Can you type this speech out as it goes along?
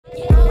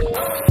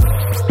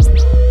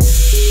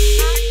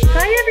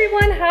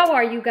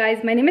are you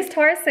guys? My name is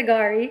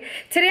Sigari.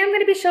 Today I'm going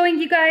to be showing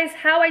you guys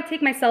how I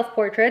take my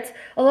self-portraits.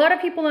 A lot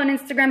of people on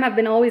Instagram have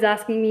been always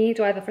asking me,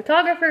 do I have a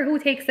photographer? Who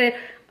takes it?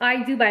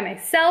 I do by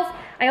myself.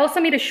 I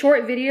also made a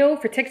short video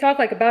for TikTok,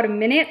 like about a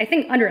minute, I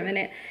think under a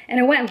minute, and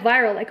it went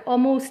viral, like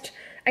almost,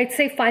 I'd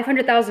say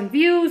 500,000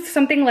 views,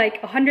 something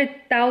like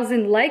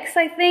 100,000 likes,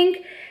 I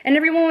think. And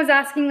everyone was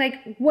asking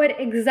like what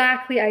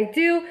exactly I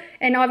do.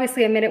 And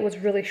obviously a minute was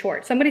really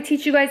short. So I'm gonna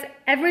teach you guys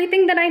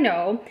everything that I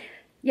know.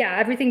 Yeah,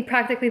 everything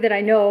practically that I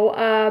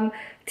know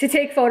to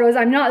take photos.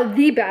 I'm not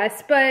the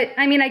best, but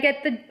I mean, I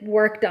get the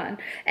work done.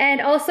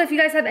 And also if you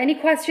guys have any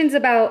questions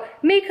about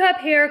makeup,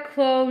 hair,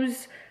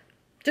 clothes,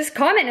 just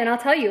comment and I'll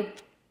tell you.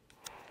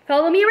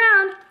 Follow me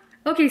around.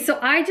 Okay, so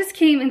I just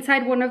came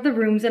inside one of the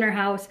rooms in our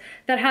house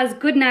that has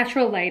good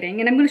natural lighting,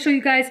 and I'm going to show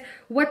you guys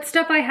what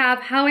stuff I have,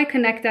 how I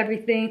connect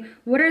everything,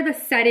 what are the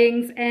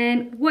settings,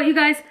 and what you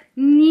guys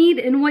need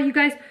and what you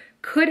guys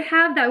could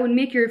have that would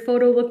make your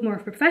photo look more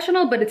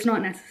professional, but it's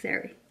not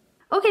necessary.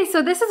 Okay,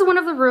 so this is one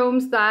of the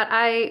rooms that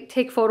I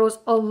take photos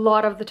a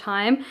lot of the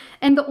time,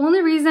 and the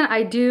only reason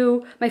I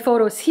do my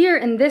photos here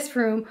in this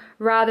room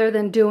rather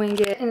than doing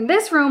it in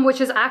this room,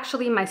 which is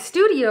actually my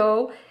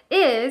studio,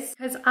 is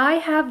because I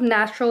have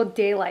natural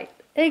daylight.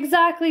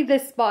 Exactly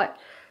this spot.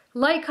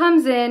 Light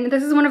comes in.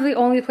 This is one of the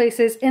only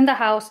places in the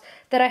house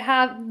that I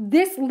have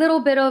this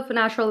little bit of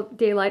natural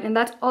daylight, and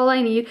that's all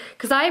I need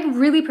because I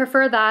really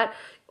prefer that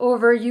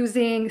over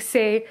using,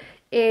 say,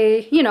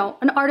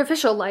 an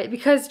artificial light,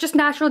 because just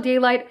natural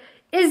daylight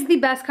is the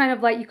best kind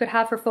of light you could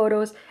have for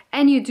photos,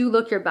 and you do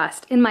look your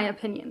best, in my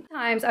opinion.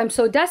 Sometimes I'm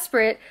so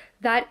desperate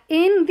that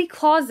in the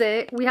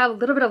closet we have a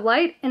little bit of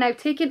light, and I've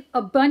taken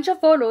a bunch of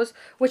photos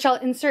which I'll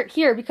insert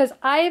here because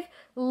I've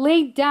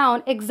laid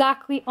down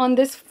exactly on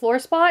this floor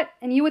spot,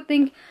 and you would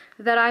think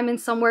that I'm in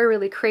somewhere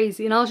really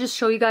crazy. And I'll just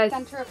show you guys.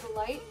 Center of the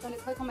light. I'm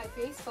gonna click on my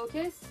face,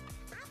 focus,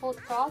 hold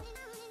crop.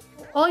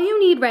 All you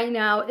need right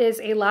now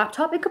is a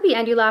laptop. It could be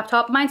any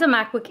laptop. Mine's a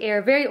MacBook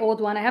Air, very old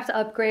one. I have to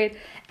upgrade.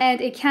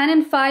 And a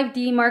Canon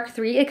 5D Mark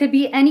III. It could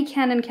be any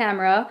Canon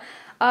camera.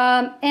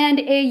 And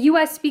a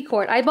USB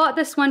cord. I bought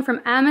this one from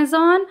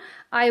Amazon.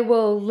 I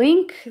will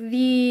link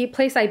the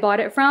place I bought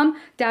it from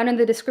down in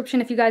the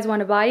description if you guys want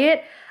to buy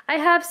it. I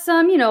have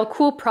some,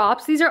 cool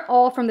props. These are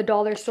all from the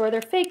dollar store.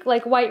 They're fake,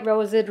 like white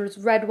roses,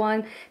 red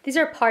one. These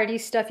are party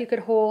stuff you could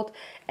hold.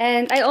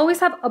 And I always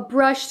have a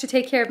brush to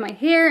take care of my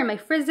hair and my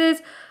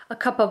frizzes, a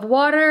cup of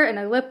water and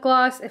a lip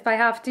gloss if I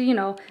have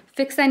to,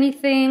 fix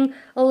anything,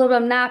 a little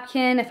bit of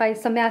napkin if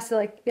something has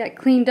to get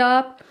cleaned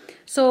up.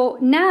 So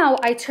now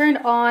I turned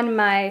on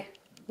my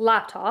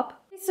laptop.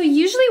 So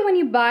usually when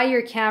you buy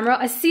your camera,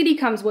 a CD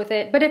comes with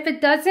it, but if it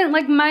doesn't,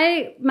 like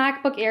my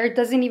MacBook Air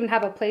doesn't even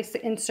have a place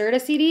to insert a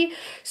CD.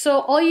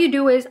 So all you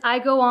do is I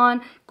go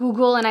on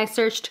Google and I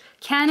searched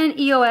Canon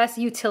EOS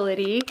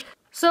utility.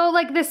 So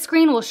like this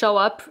screen will show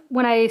up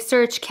when I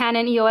search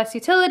Canon EOS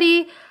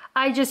utility.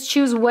 I just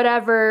choose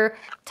whatever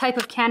type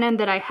of Canon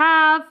that I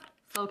have.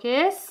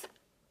 Focus.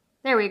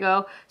 There we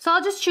go. So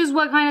I'll just choose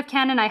what kind of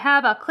Canon I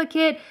have. I'll click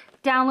it,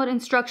 download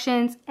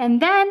instructions,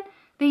 and then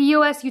the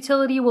EOS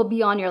utility will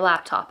be on your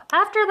laptop.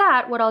 After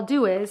that, what I'll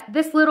do is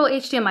this little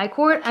HDMI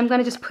cord, I'm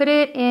gonna just put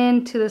it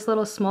into this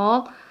little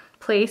small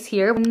place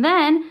here. And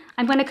then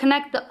I'm gonna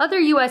connect the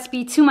other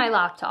USB to my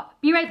laptop.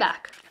 Be right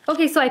back.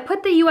 Okay, so I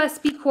put the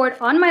USB cord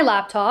on my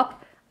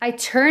laptop. I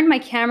turn my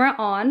camera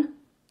on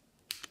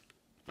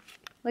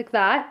like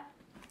that.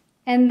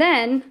 And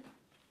then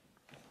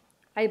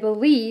I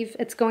believe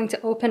it's going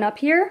to open up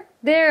here.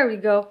 There we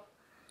go.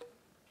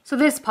 So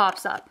this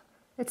pops up.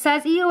 It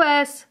says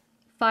EOS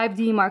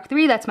 5D Mark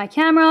III, that's my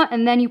camera,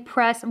 and then you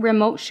press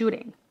remote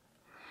shooting.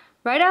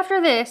 Right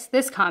after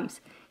this comes.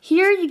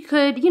 Here you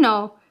could,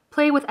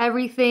 play with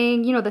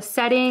everything, the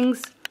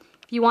settings.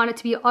 If you want it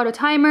to be auto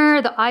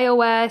timer, the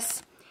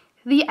iOS,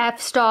 the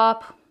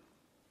f-stop.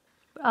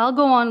 I'll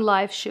go on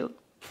live shoot.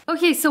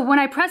 Okay, so when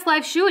I press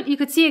live shoot, you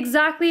could see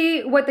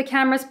exactly what the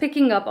camera's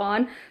picking up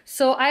on.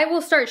 So I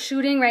will start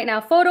shooting right now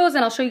photos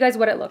and I'll show you guys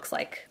what it looks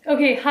like.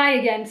 Okay, hi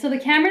again. So the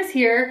camera's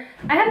here.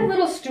 I have a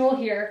little stool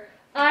here.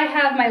 I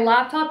have my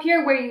laptop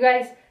here where you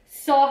guys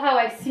saw how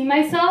I see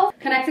myself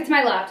connected to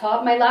my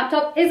laptop. My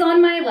laptop is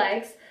on my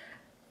legs.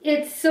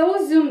 It's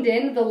so zoomed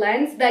in, the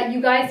lens, that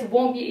you guys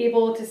won't be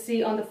able to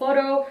see on the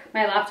photo,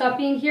 my laptop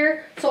being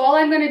here. So all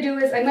I'm gonna do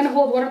is I'm gonna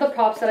hold one of the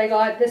props that I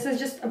got. This is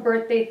just a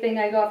birthday thing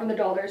I got from the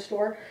dollar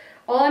store.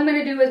 All I'm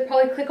gonna do is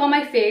probably click on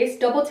my face,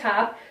 double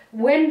tap.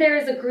 When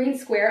there's a green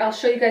square, I'll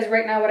show you guys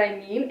right now what I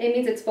mean. It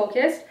means it's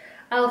focused.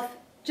 I'll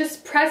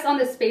just press on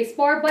the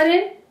spacebar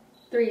button.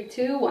 3,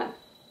 2, 1.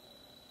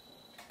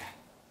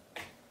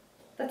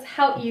 That's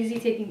how easy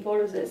taking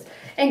photos is.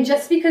 And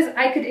just because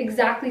I could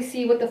exactly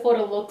see what the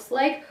photo looks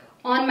like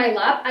on my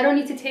lap, I don't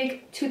need to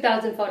take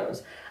 2,000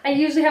 photos. I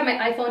usually have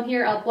my iPhone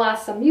here. I'll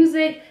blast some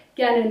music,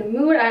 get in the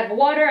mood. I have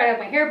water, I have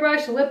my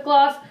hairbrush, lip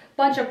gloss,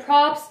 bunch of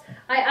props.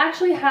 I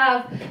actually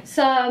have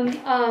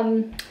some,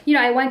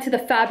 I went to the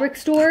fabric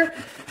store.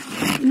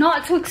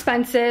 Not too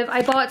expensive.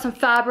 I bought some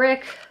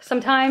fabric.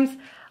 Sometimes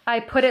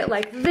I put it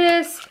like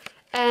this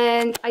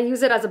and I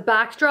use it as a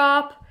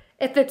backdrop.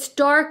 If it's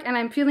dark and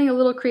I'm feeling a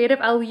little creative,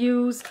 I'll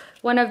use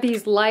one of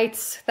these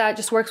lights that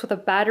just works with a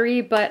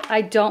battery, but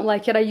I don't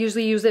like it. I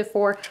usually use it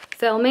for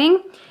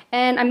filming.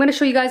 And I'm gonna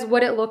show you guys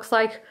what it looks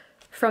like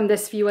from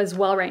this view as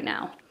well right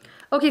now.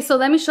 Okay, so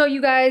let me show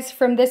you guys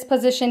from this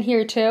position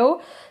here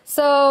too.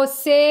 So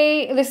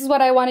say this is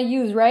what I wanna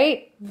use,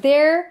 right?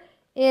 There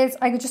is,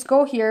 I could just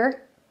go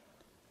here.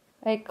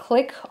 I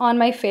click on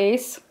my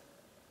face.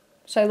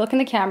 So I look in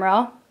the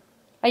camera.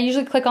 I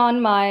usually click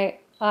on my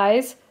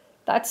eyes.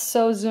 That's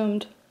so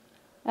zoomed.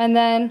 And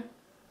then,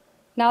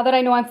 now that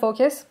I know I'm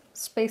focused,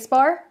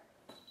 spacebar.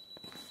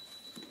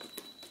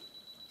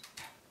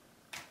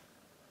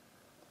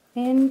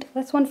 And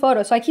that's one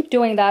photo. So I keep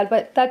doing that,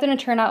 but that didn't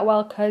turn out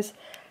well because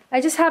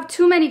I just have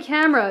too many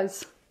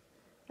cameras.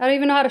 I don't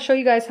even know how to show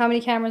you guys how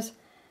many cameras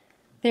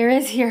there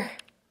is here.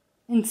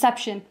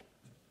 Inception.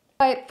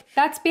 But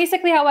that's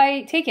basically how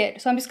I take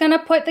it. So I'm just gonna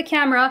put the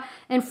camera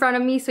in front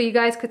of me so you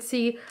guys could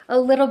see a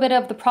little bit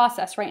of the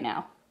process right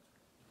now.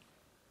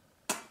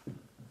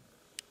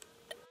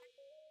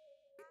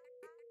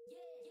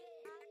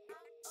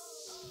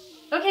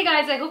 Okay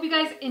guys, I hope you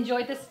guys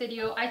enjoyed this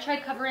video. I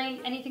tried covering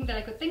anything that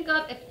I could think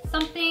of. If it's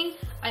something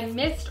I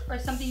missed or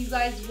something you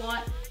guys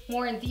want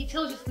more in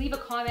detail, just leave a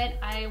comment.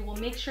 I will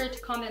make sure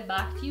to comment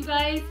back to you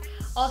guys.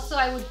 Also,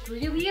 I would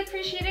really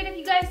appreciate it if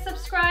you guys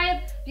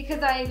subscribe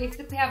because I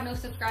basically have no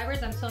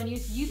subscribers. I'm so new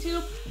to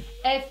YouTube.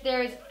 If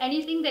there's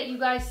anything that you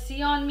guys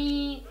see on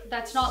me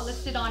that's not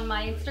listed on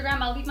my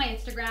Instagram, I'll leave my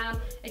Instagram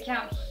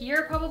account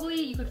here probably.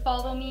 You could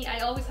follow me. I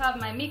always have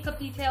my makeup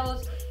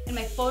details and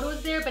my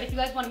photos there, but if you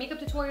guys want a makeup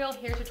tutorial,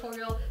 hair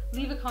tutorial,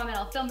 leave a comment.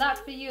 I'll film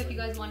that for you. If you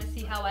guys want to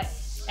see how I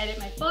edit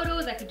my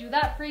photos, I could do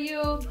that for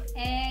you.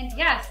 And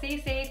yeah, stay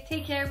safe.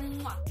 Take care.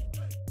 Mwah.